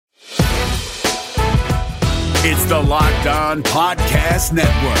It's the Locked On Podcast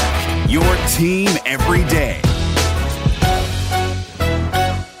Network, your team every day.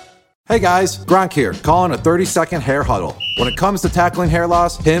 Hey guys, Gronk here, calling a 30-second hair huddle. When it comes to tackling hair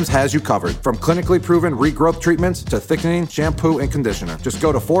loss, Hims has you covered. From clinically proven regrowth treatments to thickening, shampoo, and conditioner. Just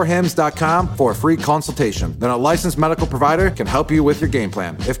go to 4hims.com for a free consultation. Then a licensed medical provider can help you with your game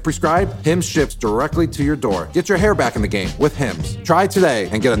plan. If prescribed, Hims ships directly to your door. Get your hair back in the game with Hims. Try today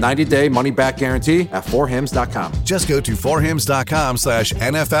and get a 90-day money-back guarantee at 4hims.com. Just go to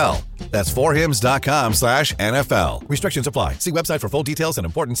 4hims.com/NFL. That's 4hims.com/NFL. Restrictions apply. See website for full details and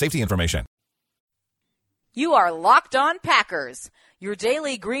important safety information. You are Locked On Packers, your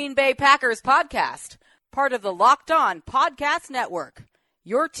daily Green Bay Packers podcast, part of the Locked On Podcast Network,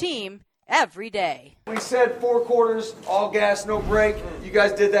 your team every day. We said 4 quarters, all gas, no break. You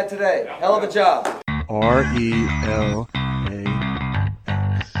guys did that today. Hell of a job. RELAX.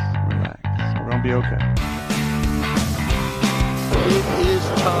 Relax. We're going to be okay. It is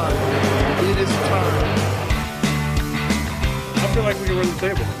time. It is time. I feel like we can run the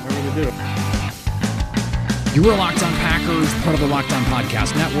table. I really do. You are Locked On Packers, part of the Locked On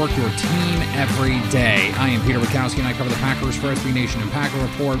Podcast Network, your team every day. I am Peter Bukowski, and I cover the Packers for SB Nation and Packer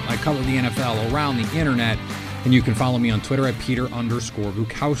Report. I cover the NFL around the internet, and you can follow me on Twitter at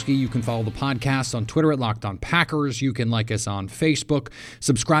Peter_Bukowski. You can follow the podcast on Twitter at Locked On Packers. You can like us on Facebook.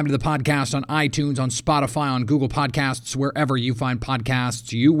 Subscribe to the podcast on iTunes, on Spotify, on Google Podcasts. Wherever you find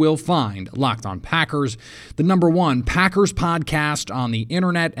podcasts, you will find Locked On Packers, the #1 Packers podcast on the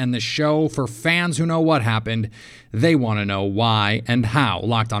internet, and the show for fans who know what happened. They want to know why and how.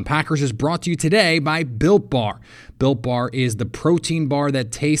 Locked On Packers is brought to you today by Built Bar. Built Bar is the protein bar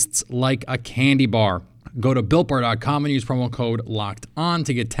that tastes like a candy bar. Go to BuiltBar.com and use promo code LOCKEDON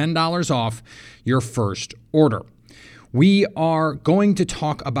to get $10 off your first order. We are going to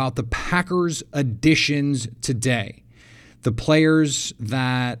talk about the Packers additions today, the players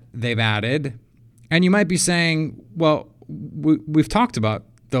that they've added. And you might be saying, well, we've talked about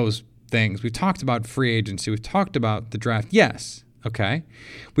those things. We've talked about free agency. We've talked about the draft. Yes, okay.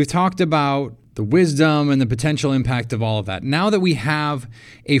 We've talked about the wisdom and the potential impact of all of that. Now that we have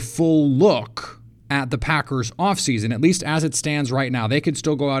a full look at the Packers offseason, at least as it stands right now, they could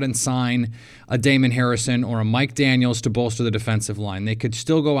still go out and sign a Damon Harrison or a Mike Daniels to bolster the defensive line. They could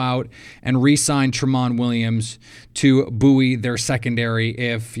still go out and re-sign Tramon Williams to buoy their secondary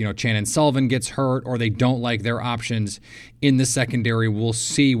if, Chandon Sullivan gets hurt or they don't like their options in the secondary. We'll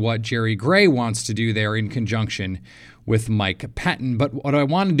see what Jerry Gray wants to do there in conjunction with Mike Pettin. But what I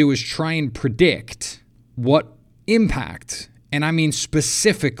want to do is try and predict what impact, and I mean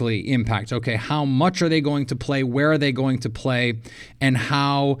specifically impact. Okay, how much are they going to play? Where are they going to play? And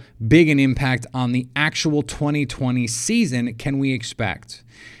how big an impact on the actual 2020 season can we expect?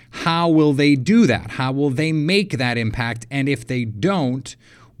 How will they do that? How will they make that impact? And if they don't,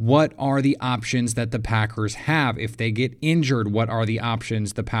 what are the options that the Packers have? If they get injured, what are the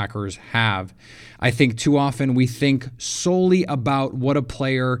options the Packers have? I think too often we think solely about what a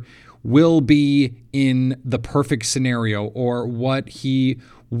player will be in the perfect scenario or what he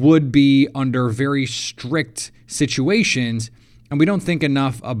would be under very strict situations. And we don't think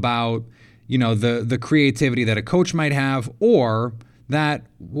enough about, the creativity that a coach might have, or that,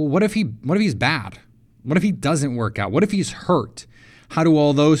 well, what if he's bad? What if he doesn't work out? What if he's hurt? How do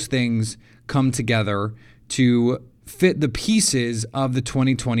all those things come together to fit the pieces of the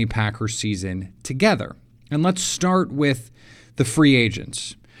 2020 Packers season together? And let's start with the free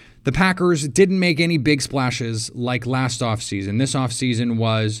agents. The Packers didn't make any big splashes like last offseason. This offseason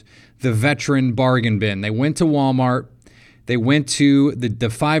was the veteran bargain bin. They went to Walmart, they went to the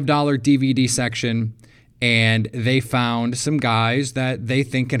 $5 DVD section, and they found some guys that they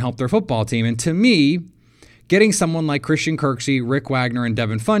think can help their football team. And to me, getting someone like Christian Kirksey, Rick Wagner, and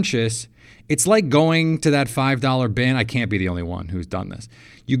Devin Funchess, it's like going to that $5 bin. I can't be the only one who's done this.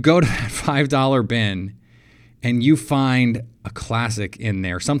 You go to that $5 bin and you find a classic in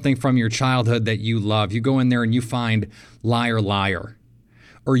there, something from your childhood that you love. You go in there and you find Liar Liar.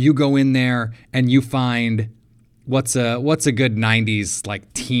 Or you go in there and you find what's a good 90s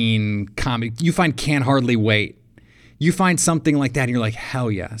like teen comedy. You find Can't Hardly Wait. You find something like that and you're like, hell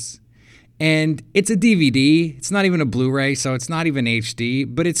yes. And it's a DVD. It's not even a Blu-ray, so it's not even HD,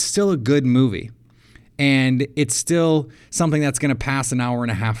 but it's still a good movie. And it's still something that's going to pass an hour and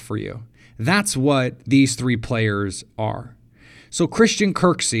a half for you. That's what these three players are. So Christian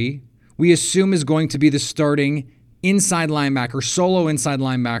Kirksey, we assume, is going to be the starting inside linebacker, solo inside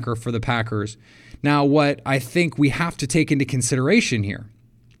linebacker for the Packers. Now, what I think we have to take into consideration here,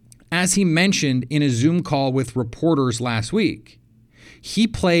 as he mentioned in a Zoom call with reporters last week, he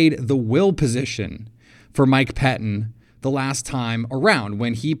played the will position for Mike Pettine the last time around.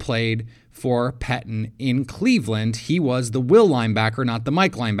 When he played for Pettine in Cleveland, he was the Will linebacker, not the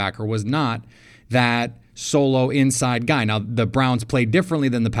Mike linebacker, was not that solo inside guy. Now, the Browns played differently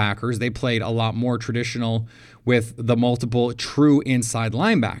than the Packers. They played a lot more traditional with the multiple true inside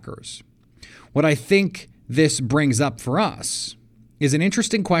linebackers. What I think this brings up for us is an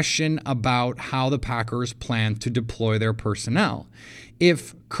interesting question about how the Packers plan to deploy their personnel.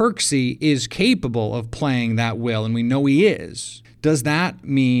 If Kirksey is capable of playing that Will, and we know he is, does that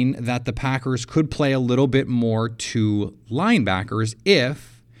mean that the Packers could play a little bit more to linebackers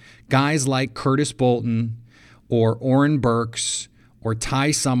if guys like Curtis Bolton or Oren Burks or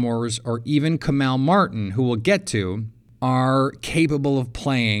Ty Summers or even Kamal Martin, who we'll get to, are capable of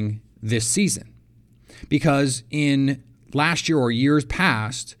playing this season? Because in last year or years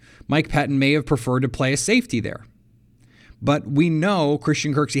past, Mike Pettine may have preferred to play a safety there. But we know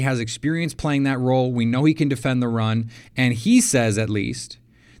Christian Kirksey has experience playing that role. We know he can defend the run. And he says, at least,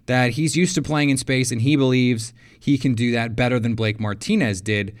 that he's used to playing in space and he believes he can do that better than Blake Martinez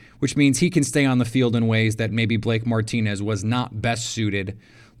did, which means he can stay on the field in ways that maybe Blake Martinez was not best suited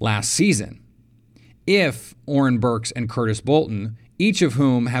last season. If Oren Burks and Curtis Bolton, each of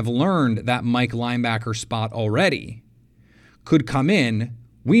whom have learned that Mike linebacker spot already, could come in,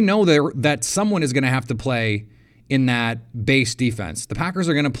 we know that someone is going to have to play in that base defense. The Packers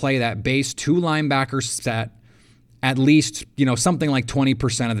are going to play that base 2 linebacker set at least, something like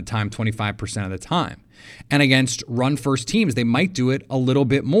 20% of the time, 25% of the time. And against run-first teams, they might do it a little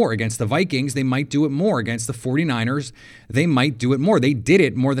bit more. Against the Vikings, they might do it more. Against the 49ers, they might do it more. They did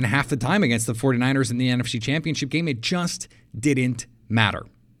it more than half the time against the 49ers in the NFC Championship game. It just didn't matter.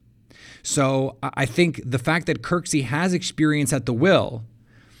 So I think the fact that Kirksey has experience at the Will,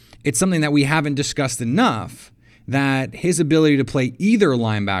 it's something that we haven't discussed enough, that his ability to play either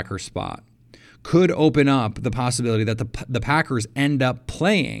linebacker spot could open up the possibility that the Packers end up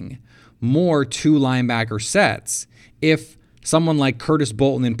playing more 2 linebacker sets if someone like Curtis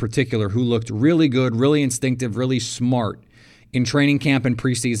Bolton in particular, who looked really good, really instinctive, really smart in training camp and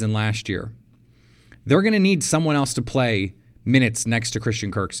preseason last year, they're going to need someone else to play minutes next to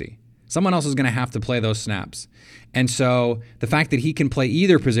Christian Kirksey. Someone else is going to have to play those snaps. And so the fact that he can play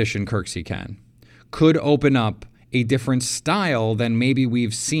either position Kirksey can could open up a different style than maybe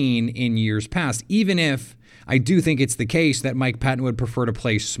we've seen in years past, even if I do think it's the case that Mike Pettine would prefer to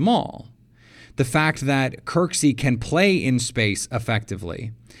play small. The fact that Kirksey can play in space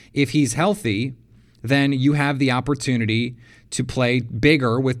effectively, if he's healthy, then you have the opportunity to play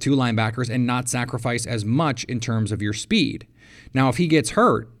bigger with 2 linebackers and not sacrifice as much in terms of your speed. Now, if he gets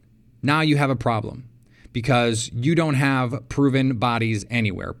hurt, now you have a problem because you don't have proven bodies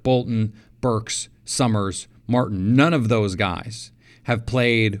anywhere. Bolton, Burks, Summers, Martin, none of those guys have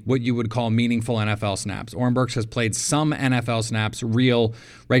played what you would call meaningful NFL snaps. Oren Burks has played some NFL snaps, real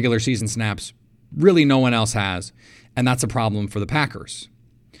regular season snaps. Really no one else has, and that's a problem for the Packers.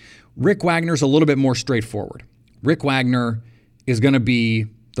 Rick Wagner's a little bit more straightforward. Rick Wagner is going to be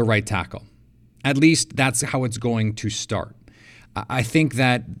the right tackle. At least that's how it's going to start. I think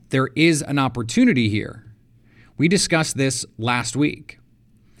that there is an opportunity here. We discussed this last week.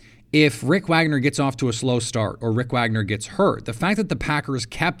 If Rick Wagner gets off to a slow start or Rick Wagner gets hurt, the fact that the Packers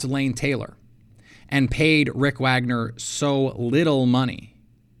kept Lane Taylor and paid Rick Wagner so little money,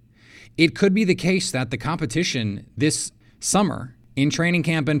 it could be the case that the competition this summer in training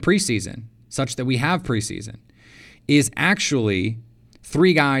camp and preseason, such that we have preseason, is actually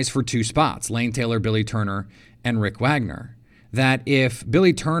 3 guys for 2 spots, Lane Taylor, Billy Turner, and Rick Wagner. That if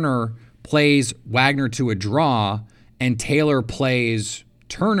Billy Turner plays Wagner to a draw and Taylor plays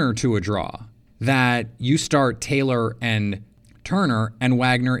Turner to a draw, that you start Taylor and Turner and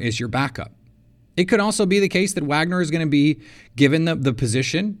Wagner is your backup. It could also be the case that Wagner is going to be given the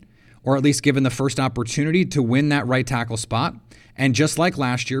position, or at least given the first opportunity to win that right tackle spot. And just like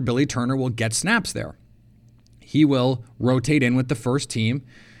last year, Billy Turner will get snaps there. He will rotate in with the first team.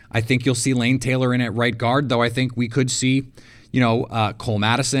 I think you'll see Lane Taylor in at right guard, though I think we could see, Cole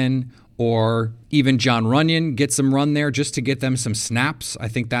Madison or even John Runyon get some run there just to get them some snaps. I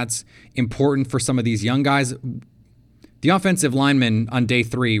think that's important for some of these young guys. The offensive lineman on day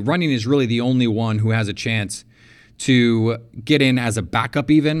 3, Runyon is really the only one who has a chance to get in as a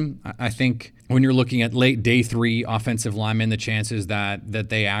backup even. I think when you're looking at late day 3 offensive linemen, the chances that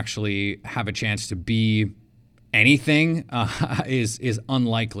they actually have a chance to be anything is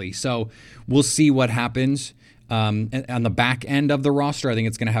unlikely. So we'll see what happens. On the back end of the roster, I think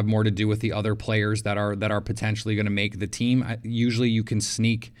it's going to have more to do with the other players that are potentially going to make the team. Usually you can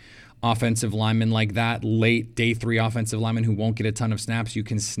sneak offensive linemen like that, late day 3 offensive linemen who won't get a ton of snaps, you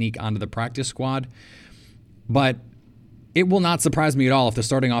can sneak onto the practice squad. But it will not surprise me at all if the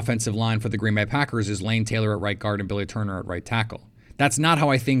starting offensive line for the Green Bay Packers is Lane Taylor at right guard and Billy Turner at right tackle. That's not how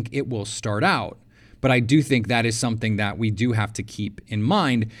I think it will start out, but I do think that is something that we do have to keep in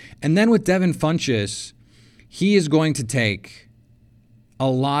mind. And then with Devin Funchess, he is going to take a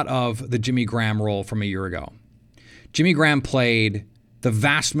lot of the Jimmy Graham role from a year ago. Jimmy Graham played the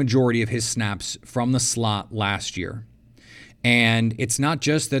vast majority of his snaps from the slot last year. And it's not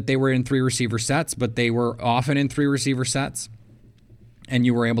just that they were in 3 receiver sets, but they were often in 3 receiver sets. And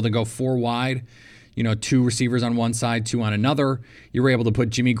you were able to go 4 wide, 2 receivers on one side, 2 on another. You were able to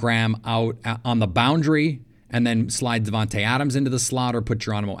put Jimmy Graham out on the boundary and then slide Davante Adams into the slot or put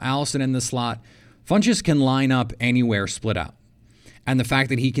Geronimo Allison in the slot. Funchess can line up anywhere split out. And the fact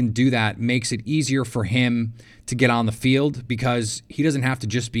that he can do that makes it easier for him to get on the field because he doesn't have to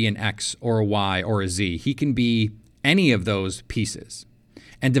just be an X or a Y or a Z. He can be any of those pieces.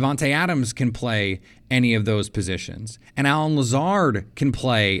 And Davante Adams can play any of those positions. And Allen Lazard can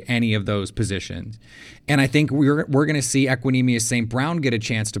play any of those positions. And I think we're going to see Equanimeous St. Brown get a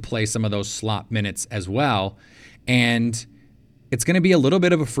chance to play some of those slot minutes as well. And it's going to be a little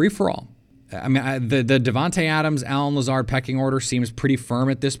bit of a free-for-all. I mean, the Davante Adams, Allen Lazard pecking order seems pretty firm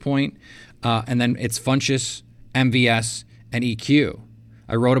at this point. And then it's Funchess, MVS, and EQ.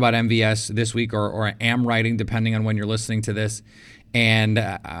 I wrote about MVS this week, or I am writing, depending on when you're listening to this. And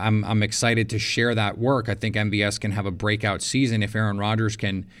I'm excited to share that work. I think MVS can have a breakout season if Aaron Rodgers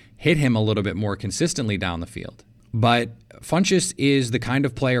can hit him a little bit more consistently down the field. But Funchess is the kind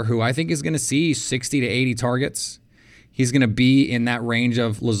of player who I think is going to see 60 to 80 targets. He's going to be in that range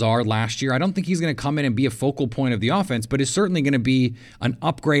of Lazard last year. I don't think he's going to come in and be a focal point of the offense, but is certainly going to be an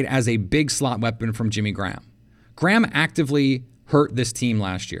upgrade as a big slot weapon from Jimmy Graham. Graham actively hurt this team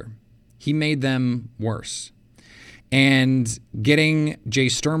last year. He made them worse. And getting Jay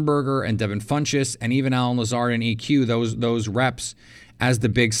Sternberger and Devin Funchess and even Allen Lazard and EQ, those reps as the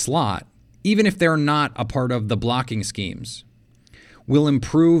big slot, even if they're not a part of the blocking schemes, will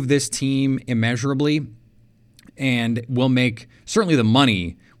improve this team immeasurably and will make, certainly the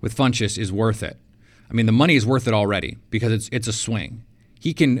money with Funchess is worth it. I mean, the money is worth it already because it's a swing.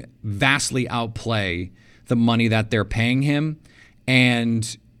 He can vastly outplay the money that they're paying him.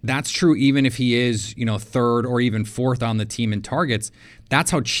 And that's true even if he is, third or even fourth on the team in targets.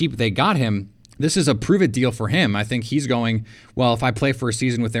 That's how cheap they got him. This is a prove-it deal for him. I think he's going, well, if I play for a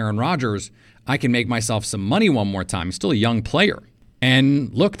season with Aaron Rodgers, I can make myself some money one more time. He's still a young player.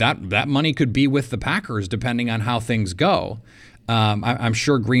 And look, that money could be with the Packers depending on how things go. I'm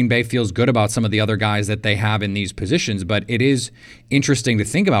sure Green Bay feels good about some of the other guys that they have in these positions, but it is interesting to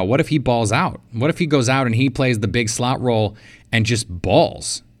think about. What if he balls out? What if he goes out and he plays the big slot role and just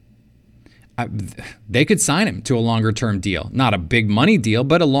balls? They could sign him to a longer-term deal. Not a big money deal,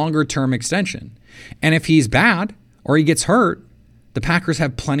 but a longer-term extension. And if he's bad or he gets hurt, the Packers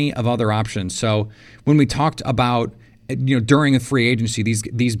have plenty of other options. So when we talked about during a free agency,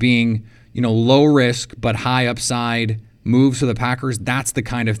 these being low risk but high upside moves for the Packers, that's the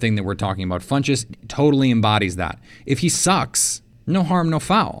kind of thing that we're talking about. Funchess totally embodies that. If he sucks, no harm, no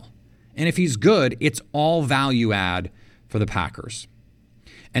foul. And if he's good, it's all value add for the Packers.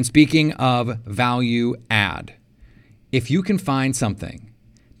 And speaking of value add, if you can find something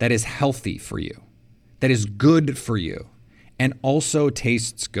that is healthy for you, that is good for you, and also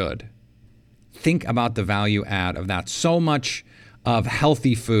tastes good, think about the value add of that. So much of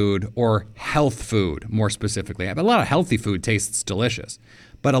healthy food, or health food more specifically. A lot of healthy food tastes delicious,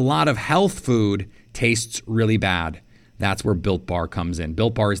 but a lot of health food tastes really bad. That's where Built Bar comes in.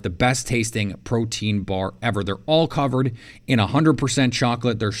 Built Bar is the best tasting protein bar ever. They're all covered in 100%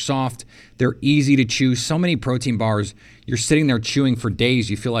 chocolate. They're soft. They're easy to chew. So many protein bars, you're sitting there chewing for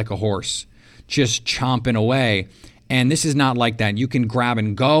days. You feel like a horse, just chomping away. And this is not like that. You can grab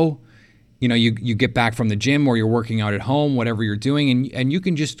and go. You get back from the gym or you're working out at home, whatever you're doing, and you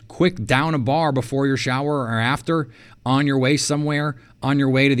can just quick down a bar before your shower or after, on your way somewhere, on your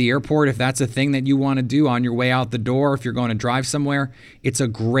way to the airport, if that's a thing that you want to do, on your way out the door, if you're going to drive somewhere. It's a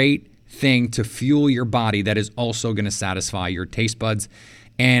great thing to fuel your body that is also going to satisfy your taste buds.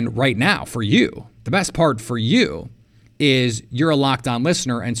 And right now, for you, the best part for you is you're a Locked On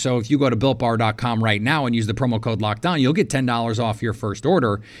listener, and so if you go to BuiltBar.com right now and use the promo code Locked On, you'll get $10 off your first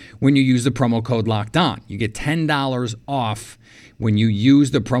order when you use the promo code Locked On. You get $10 off when you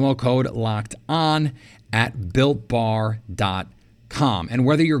use the promo code Locked On at BuiltBar.com. And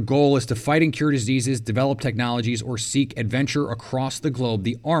whether your goal is to fight and cure diseases, develop technologies, or seek adventure across the globe,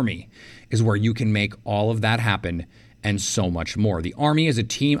 the Army is where you can make all of that happen and so much more. The Army is a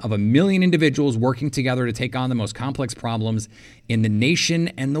team of 1 million individuals working together to take on the most complex problems in the nation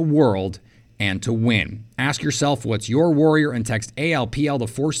and the world and to win. Ask yourself what's your Warrior and text ALPL to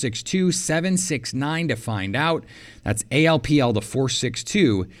 462-769 to find out. That's ALPL to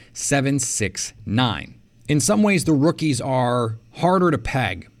 462-769. In some ways, the rookies are harder to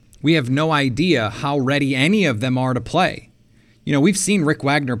peg. We have no idea how ready any of them are to play. You know, we've seen Rick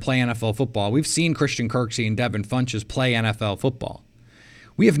Wagner play NFL football. We've seen Christian Kirksey and Devin Funchess play NFL football.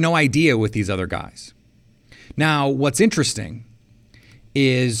 We have no idea with these other guys. Now, what's interesting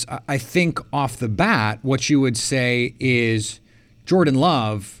is, I think off the bat, what you would say is Jordan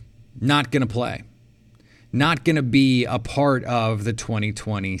Love not going to play, not going to be a part of the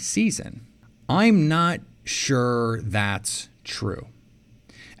 2020 season. I'm not sure that's true.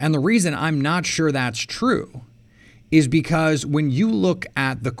 And the reason I'm not sure that's true is because when you look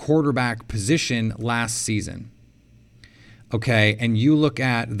at the quarterback position last season, okay, and you look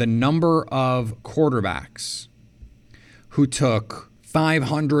at the number of quarterbacks who took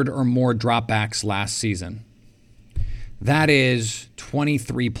 500 or more dropbacks last season, that is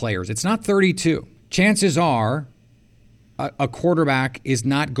 23 players. It's not 32. Chances are a quarterback is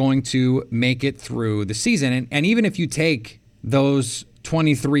not going to make it through the season. And even if you take those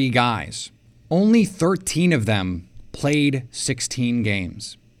 23 guys, only 13 of them played 16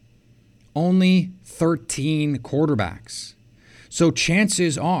 games. Only 13 quarterbacks. So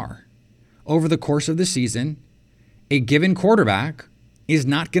chances are, over the course of the season, a given quarterback is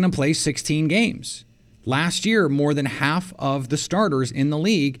not going to play 16 games. Last year, more than half of the starters in the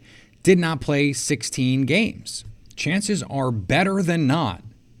league did not play 16 games. Chances are, better than not,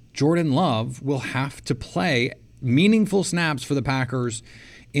 Jordan Love will have to play meaningful snaps for the Packers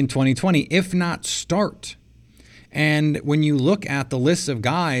in 2020, if not start. And when you look at the list of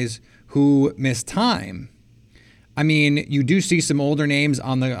guys who missed time, I mean, you do see some older names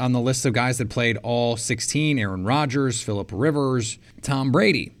on the list of guys that played all 16, Aaron Rodgers, Phillip Rivers, Tom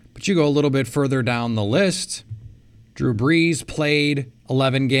Brady. But you go a little bit further down the list, Drew Brees played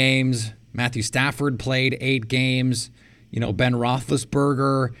 11 games, Matthew Stafford played 8 games. You know, Ben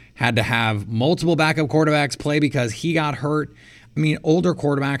Roethlisberger had to have multiple backup quarterbacks play because he got hurt. I mean, older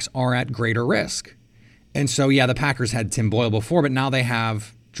quarterbacks are at greater risk. And so, yeah, the Packers had Tim Boyle before, but now they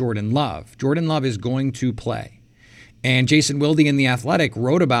have Jordan Love. Jordan Love is going to play. And Jason Wilde in The Athletic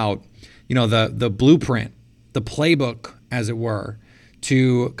wrote about, you know, the blueprint, the playbook, as it were,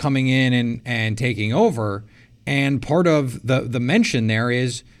 to coming in and taking over. And part of the mention there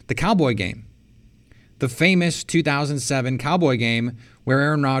is the Cowboy game. The famous 2007 Cowboy game where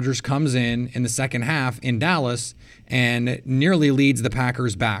Aaron Rodgers comes in the second half in Dallas and nearly leads the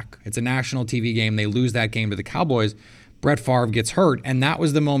Packers back. It's a national TV game. They lose that game to the Cowboys. Brett Favre gets hurt, and that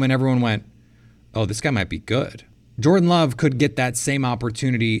was the moment everyone went, oh, this guy might be good. Jordan Love could get that same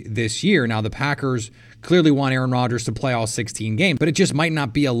opportunity this year. Now, the Packers clearly want Aaron Rodgers to play all 16 games, but it just might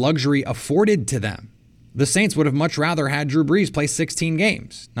not be a luxury afforded to them. The Saints would have much rather had Drew Brees play 16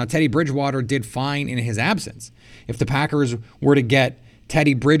 games. Now, Teddy Bridgewater did fine in his absence. If the Packers were to get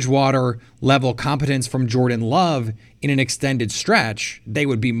Teddy Bridgewater level competence from Jordan Love in an extended stretch, they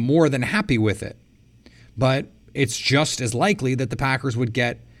would be more than happy with it. But it's just as likely that the Packers would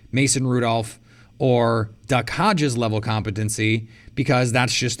get Mason Rudolph or Duck Hodges level competency because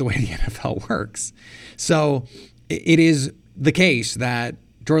that's just the way the NFL works. So it is the case that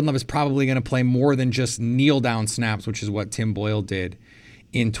Jordan Love is probably going to play more than just kneel down snaps, which is what Tim Boyle did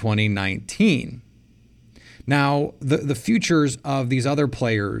in 2019. Now, the futures of these other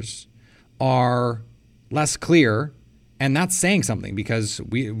players are less clear, and that's saying something because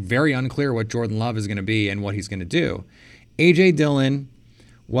very unclear what Jordan Love is going to be and what he's going to do. A.J. Dillon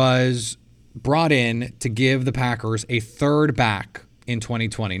was brought in to give the Packers a third back in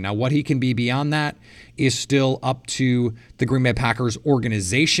 2020. Now, what he can be beyond that is still up to the Green Bay Packers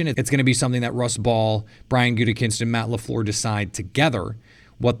organization. It's going to be something that Russ Ball, Brian Gutekunst, and Matt LaFleur decide together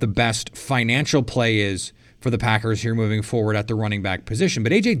what the best financial play is for the Packers here moving forward at the running back position.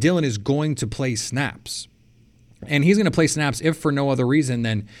 But A.J. Dillon is going to play snaps. And he's going to play snaps if for no other reason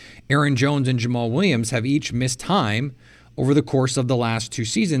than Aaron Jones and Jamal Williams have each missed time over the course of the last 2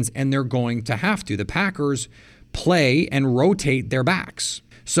 seasons, and they're going to have to. The Packers play and rotate their backs.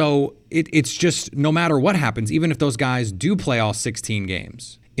 So it's just no matter what happens, even if those guys do play all 16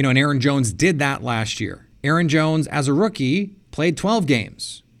 games. You know, and Aaron Jones did that last year. Aaron Jones, as a rookie, played 12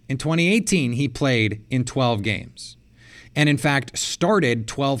 games. In 2018, he played in 12 games. And in fact, started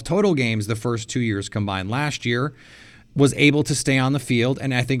 12 total games the first 2 years combined. Last year, was able to stay on the field,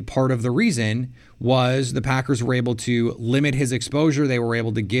 and I think part of the reason was the Packers were able to limit his exposure. They were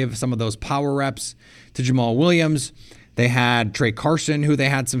able to give some of those power reps to Jamal Williams. They had Trey Carson, who they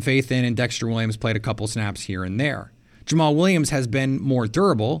had some faith in, and Dexter Williams played a couple snaps here and there. Jamal Williams has been more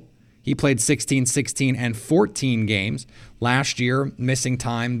durable. He played 16, 16, and 14 games last year, missing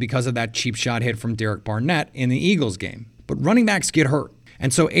time because of that cheap shot hit from Derek Barnett in the Eagles game. But running backs get hurt.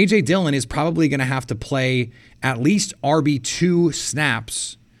 And so A.J. Dillon is probably going to have to play at least RB2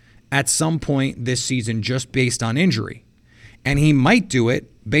 snaps at some point this season just based on injury. And he might do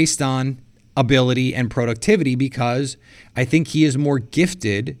it based on ability and productivity because I think he is more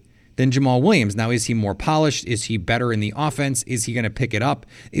gifted than Jamal Williams. Now, is he more polished? Is he better in the offense? Is he going to pick it up?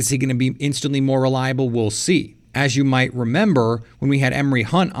 Is he going to be instantly more reliable? We'll see. As you might remember, when we had Emory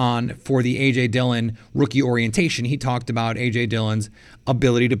Hunt on for the A.J. Dillon rookie orientation, he talked about A.J. Dillon's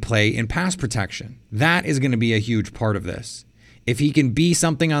ability to play in pass protection. That is going to be a huge part of this. If he can be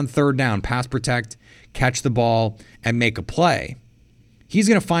something on third down, pass protect, catch the ball, and make a play, he's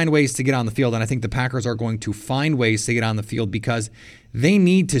going to find ways to get on the field, and I think the Packers are going to find ways to get on the field because they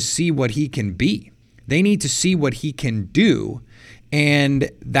need to see what he can be. They need to see what he can do, and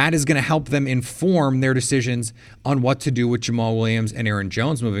that is going to help them inform their decisions on what to do with Jamal Williams and Aaron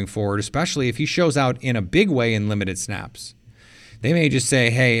Jones moving forward, especially if he shows out in a big way in limited snaps. They may just say,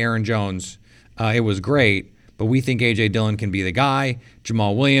 hey, Aaron Jones, it was great, but we think A.J. Dillon can be the guy.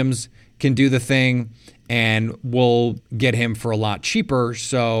 Jamal Williams can do the thing, and we'll get him for a lot cheaper,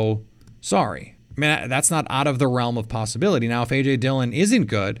 so sorry. I mean, that's not out of the realm of possibility. Now, if A.J. Dillon isn't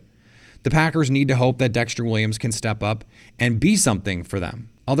good, the Packers need to hope that Dexter Williams can step up and be something for them.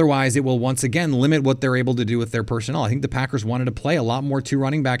 Otherwise, it will once again limit what they're able to do with their personnel. I think the Packers wanted to play a lot more two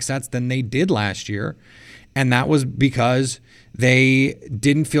running back sets than they did last year, and that was because they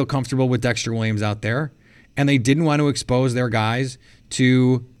didn't feel comfortable with Dexter Williams out there, and they didn't want to expose their guys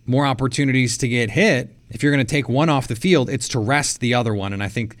to more opportunities to get hit. If you're going to take one off the field, it's to rest the other one, and I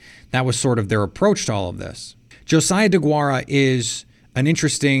think that was sort of their approach to all of this. Josiah DeGuara is an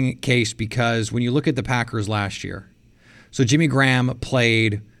interesting case because when you look at the Packers last year, so Jimmy Graham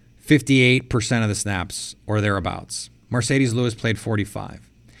played 58% of the snaps or thereabouts. Marcedes Lewis played 45.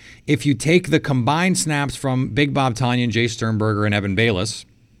 If you take the combined snaps from Big Bob Tonyan, Jay Sternberger, and Evan Bayless,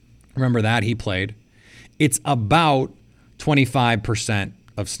 remember that he played, it's about 25%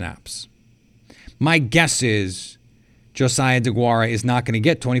 of snaps. My guess is Josiah DeGuara is not going to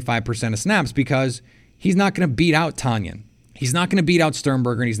get 25% of snaps because he's not going to beat out Tonyan. He's not going to beat out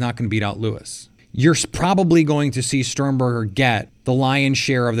Sternberger, and he's not going to beat out Lewis. You're probably going to see Sternberger get the lion's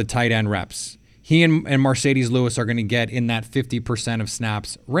share of the tight end reps. He and Marcedes Lewis are going to get in that 50% of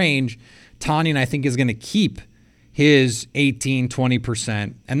snaps range. Tonyan, I think, is going to keep his 18,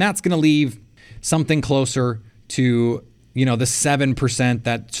 20%, and that's going to leave something closer to, the 7%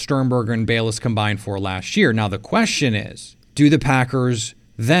 that Sternberger and Bayless combined for last year. Now, the question is, do the Packers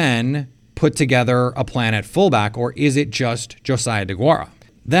then put together a plan at fullback, or is it just Josiah DeGuara?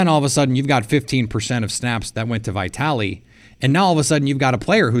 Then all of a sudden you've got 15% of snaps that went to Vitale, and now all of a sudden you've got a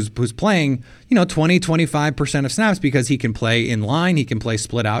player who's playing, 20, 25% of snaps because he can play in line, he can play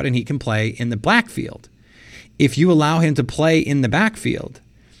split out, and he can play in the backfield. If you allow him to play in the backfield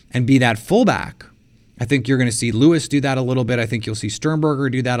and be that fullback, I think you're going to see Lewis do that a little bit. I think you'll see Sternberger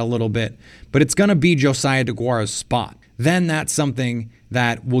do that a little bit, but it's going to be Josiah DeGuara's spot. Then that's something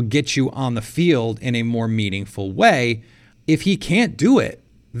that will get you on the field in a more meaningful way. If he can't do it,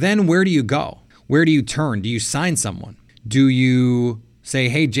 then where do you go? Where do you turn? Do you sign someone? Do you say,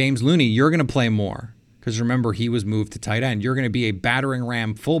 hey, James Looney, you're going to play more? Because remember, he was moved to tight end. You're going to be a battering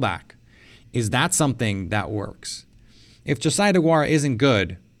ram fullback. Is that something that works? If Josiah DeGuara isn't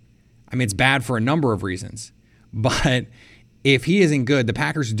good, it's bad for a number of reasons. But if he isn't good, the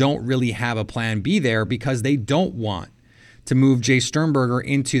Packers don't really have a plan B there because they don't want to move Jay Sternberger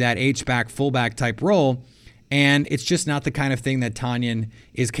into that H-back, fullback type role. And it's just not the kind of thing that Tonyan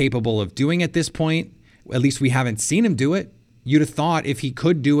is capable of doing at this point. At least we haven't seen him do it. You'd have thought if he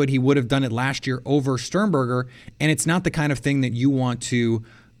could do it, he would have done it last year over Sternberger. And it's not the kind of thing that you want to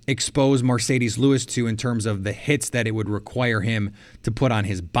expose Marcedes Lewis to in terms of the hits that it would require him to put on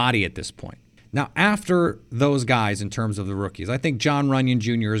his body at this point. Now, after those guys, in terms of the rookies, I think John Runyon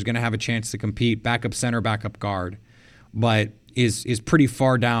Jr. is going to have a chance to compete, backup center, backup guard, but is pretty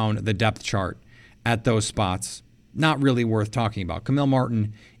far down the depth chart at those spots. Not really worth talking about. Camille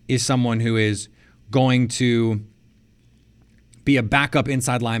Martin is someone who is going to be a backup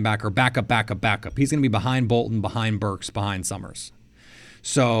inside linebacker, backup. He's going to be behind Bolton, behind Burks, behind Summers.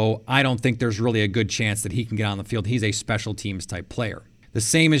 So I don't think there's really a good chance that he can get on the field. He's a special teams type player. The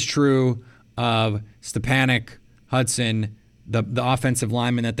same is true of Stepanek, Hudson, the offensive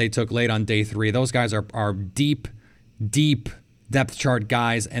linemen that they took late on day 3. Those guys are deep depth chart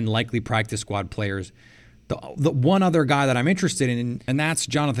guys and likely practice squad players. The one other guy that I'm interested in, and that's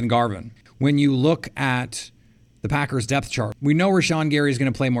Jonathan Garvin. When you look at the Packers depth chart. We know Rashawn Gary is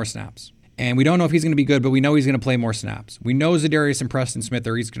going to play more snaps. And we don't know if he's going to be good, but we know he's going to play more snaps. We know Za'Darius and Preston Smith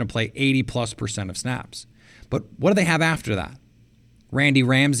are he's going to play 80+% of snaps. But what do they have after that? Randy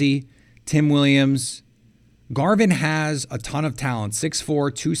Ramsey, Tim Williams. Garvin has a ton of talent,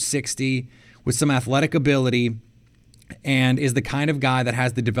 6'4", 260, with some athletic ability, and is the kind of guy that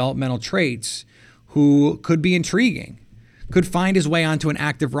has the developmental traits who could be intriguing, could find his way onto an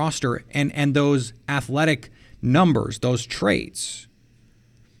active roster, and those athletic numbers, those traits,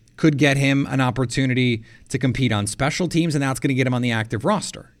 could get him an opportunity to compete on special teams, and that's going to get him on the active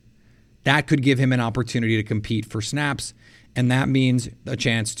roster. That could give him an opportunity to compete for snaps, and that means a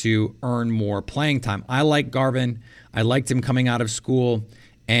chance to earn more playing time. I like Garvin. I liked him coming out of school,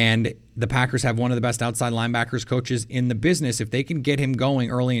 and the Packers have one of the best outside linebackers coaches in the business. If they can get him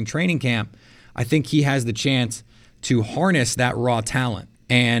going early in training camp, I think he has the chance to harness that raw talent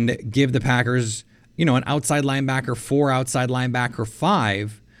and give the Packers, an outside linebacker 4, outside linebacker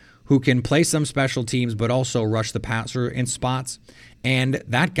 5, who can play some special teams but also rush the passer in spots. And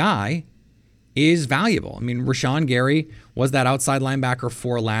that guy is valuable. I mean, Rashawn Gary was that outside linebacker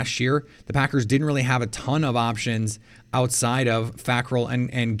 4 last year. The Packers didn't really have a ton of options outside of Fackrell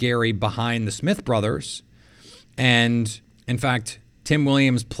and Gary behind the Smith brothers. And in fact, Tim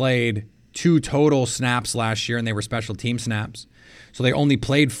Williams played 2 total snaps last year, and they were special team snaps. So they only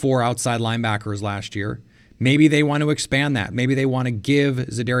played 4 outside linebackers last year. Maybe they want to expand that. Maybe they want to give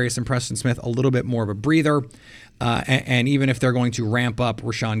Za'Darius and Preston Smith a little bit more of a breather. And even if they're going to ramp up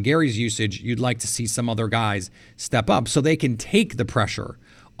Rashawn Gary's usage, you'd like to see some other guys step up so they can take the pressure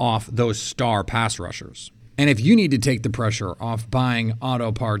off those star pass rushers. And if you need to take the pressure off buying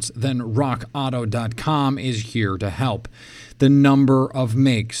auto parts, then rockauto.com is here to help. The number of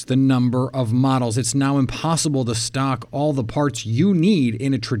makes, the number of models, it's now impossible to stock all the parts you need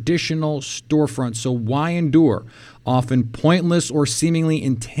in a traditional storefront. So why endure often pointless or seemingly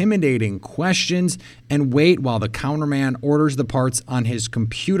intimidating questions and wait while the counterman orders the parts on his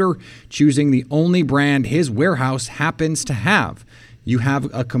computer, choosing the only brand his warehouse happens to have? You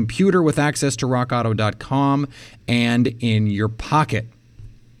have a computer with access to rockauto.com and in your pocket.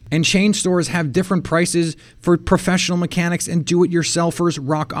 And chain stores have different prices for professional mechanics and do-it-yourselfers.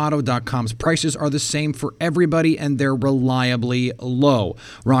 RockAuto.com's prices are the same for everybody, and they're reliably low.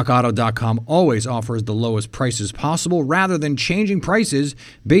 RockAuto.com always offers the lowest prices possible rather than changing prices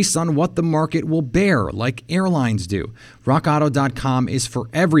based on what the market will bear, like airlines do. RockAuto.com is for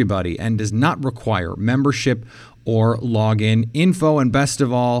everybody and does not require membership or login info. And best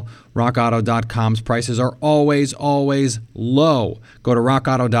of all, rockauto.com's prices are always, always low. Go to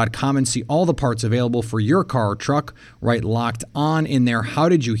rockauto.com and see all the parts available for your car or truck right locked on in their How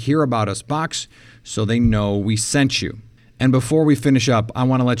Did You Hear About Us box so they know we sent you. And before we finish up, I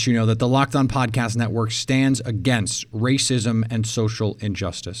want to let you know that the Locked On Podcast Network stands against racism and social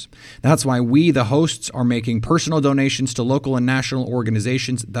injustice. That's why we, the hosts, are making personal donations to local and national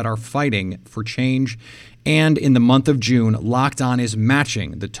organizations that are fighting for change. And in the month of June, Locked On is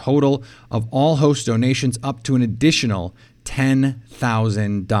matching the total of all host donations up to an additional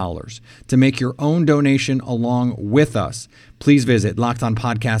 $10,000. To make your own donation along with us, please visit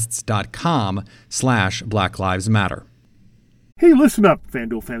lockedonpodcasts.com/Black Lives Matter. Hey, listen up,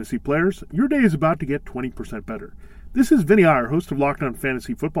 FanDuel Fantasy players. Your day is about to get 20% better. This is Vinny Iyer, host of Locked On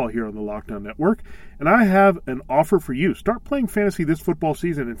Fantasy Football here on the Locked On Network, and I have an offer for you. Start playing fantasy this football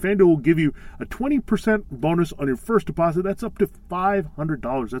season, and FanDuel will give you a 20% bonus on your first deposit. That's up to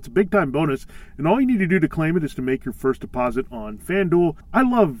 $500. That's a big-time bonus, and all you need to do to claim it is to make your first deposit on FanDuel. I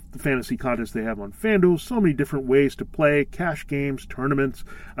love the fantasy contests they have on FanDuel. So many different ways to play, cash games, tournaments.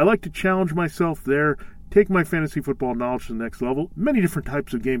 I like to challenge myself there. Take my fantasy football knowledge to the next level. Many different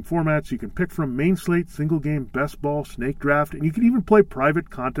types of game formats you can pick from: main slate, single game, best ball, snake draft, and you can even play private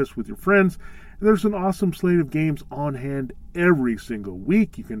contests with your friends. And there's an awesome slate of games on hand every single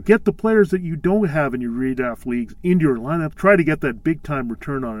week. You can get the players that you don't have in your redraft leagues into your lineup. Try to get that big-time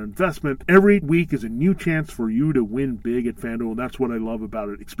return on investment. Every week is a new chance for you to win big at FanDuel, and that's what I love about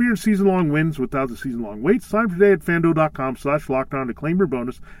it. Experience season-long wins without the season-long waits. Sign up today at FanDuel.com/LockedOn to claim your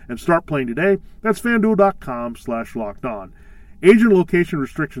bonus and start playing today. That's FanDuel.com/LockedOn. Age and location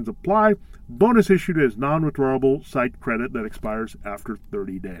restrictions apply. Bonus issued as non-withdrawable site credit that expires after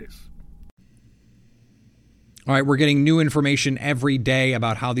 30 days. All right, we're getting new information every day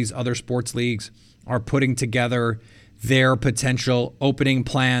about how these other sports leagues are putting together their potential opening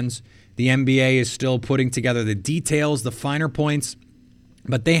plans. The NBA is still putting together the details, the finer points,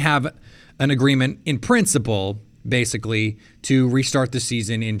 but they have an agreement in principle, basically, to restart the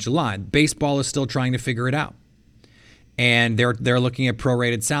season in July. Baseball is still trying to figure it out, and they're looking at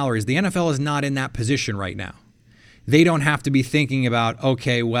prorated salaries. The NFL is not in that position right now. they don't have to be thinking about,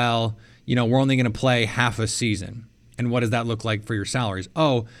 okay, well, we're only going to play half a season. And what does that look like for your salaries?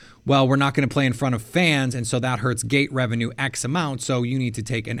 Oh, well, we're not going to play in front of fans, and so that hurts gate revenue X amount, so you need to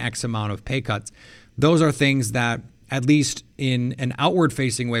take an X amount of pay cuts. Those are things that, at least in an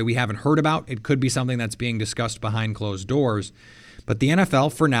outward-facing way, we haven't heard about. It could be something that's being discussed behind closed doors. But the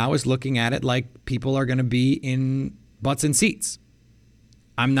NFL, for now, is looking at it like people are going to be in butts and seats.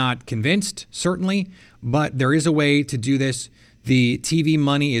 I'm not convinced, certainly, but there is a way to do this. The TV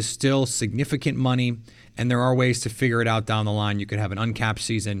money is still significant money, and there are ways to figure it out down the line. You could have an uncapped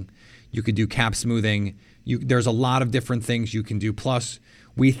season. You could do cap smoothing. There's a lot of different things you can do. Plus,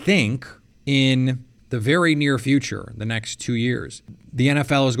 we think in the very near future, the next 2 years, the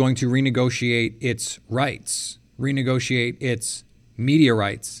NFL is going to renegotiate its rights, renegotiate its media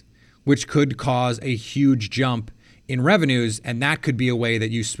rights, which could cause a huge jump in revenues, and that could be a way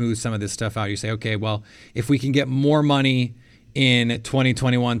that you smooth some of this stuff out. You say, okay, well, if we can get more money in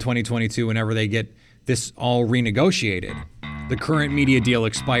 2021, 2022, whenever they get this all renegotiated, the current media deal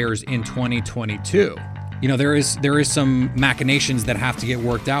expires in 2022. There is some machinations that have to get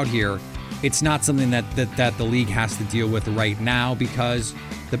worked out here. It's not something that the league has to deal with right now, because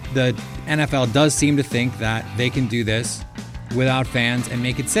the NFL does seem to think that they can do this without fans and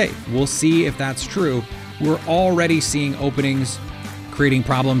make it safe. We'll see if that's true. We're already seeing openings creating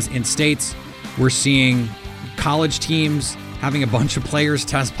problems in states. We're seeing college teams having a bunch of players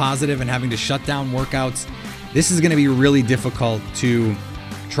test positive and having to shut down workouts. This is going to be really difficult to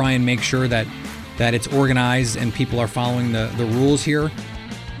try and make sure that it's organized and people are following the rules here.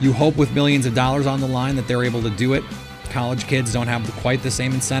 You hope with millions of dollars on the line that they're able to do it. College kids don't have quite the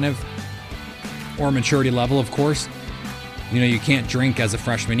same incentive or maturity level, of course. You can't drink as a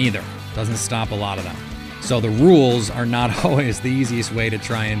freshman either. Doesn't stop a lot of them. So the rules are not always the easiest way to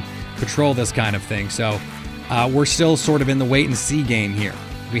try and patrol this kind of thing. So we're still sort of in the wait and see game here.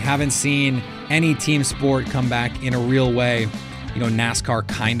 We haven't seen any team sport come back in a real way. NASCAR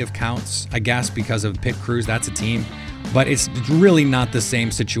kind of counts, I guess, because of pit crews. That's a team. But it's really not the same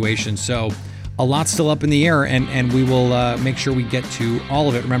situation. So a lot's still up in the air, and we will make sure we get to all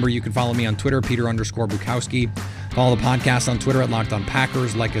of it. Remember, you can follow me on Twitter, Peter_Bukowski. Follow the podcast on Twitter at Locked On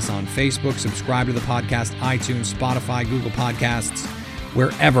Packers. Like us on Facebook. Subscribe to the podcast, iTunes, Spotify, Google Podcasts.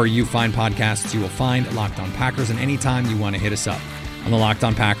 Wherever you find podcasts, you will find Locked On Packers. And anytime you want to hit us up on the Locked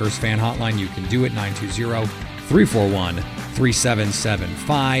On Packers fan hotline, you can do it,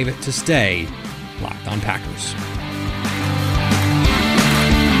 920-341-3775, to stay Locked On Packers.